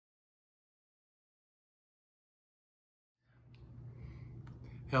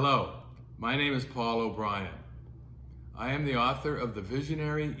Hello, my name is Paul O'Brien. I am the author of The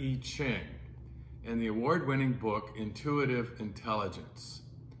Visionary I Ching and the award-winning book Intuitive Intelligence.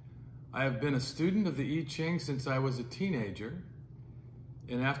 I have been a student of the I Ching since I was a teenager,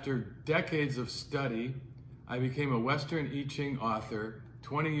 and after decades of study, I became a Western I Ching author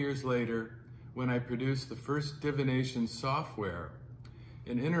 20 years later when I produced the first divination software,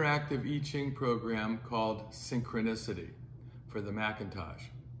 an interactive I Ching program called Synchronicity for the Macintosh.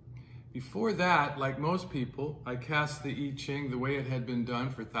 Before that, like most people, I cast the I Ching the way it had been done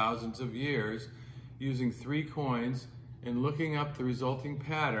for thousands of years, using 3 coins and looking up the resulting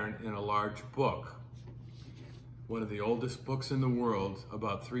pattern in a large book, one of the oldest books in the world,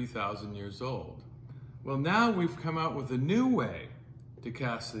 about 3,000 years old. Well, now we've come out with a new way to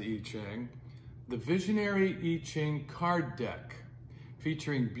cast the I Ching, the Visionary I Ching card deck,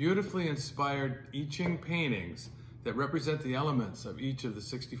 featuring beautifully inspired I Ching paintings that represent the elements of each of the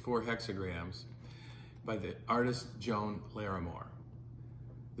 64 hexagrams by the artist Joan Larimore.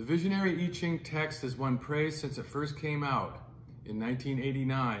 The Visionary I Ching text has won praise since it first came out in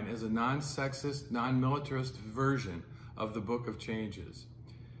 1989 as a non-sexist, non-militarist version of the Book of Changes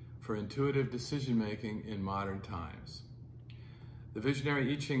for intuitive decision-making in modern times. The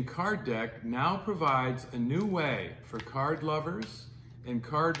Visionary I Ching card deck now provides a new way for card lovers and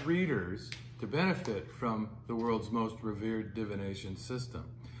card readers to benefit from the world's most revered divination system.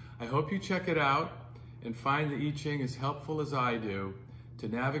 I hope you check it out and find the I Ching as helpful as I do to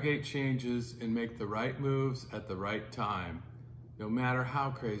navigate changes and make the right moves at the right time, no matter how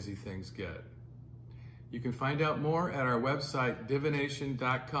crazy things get. You can find out more at our website,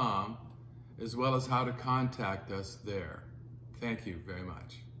 divination.com, as well as how to contact us there. Thank you very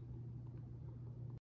much.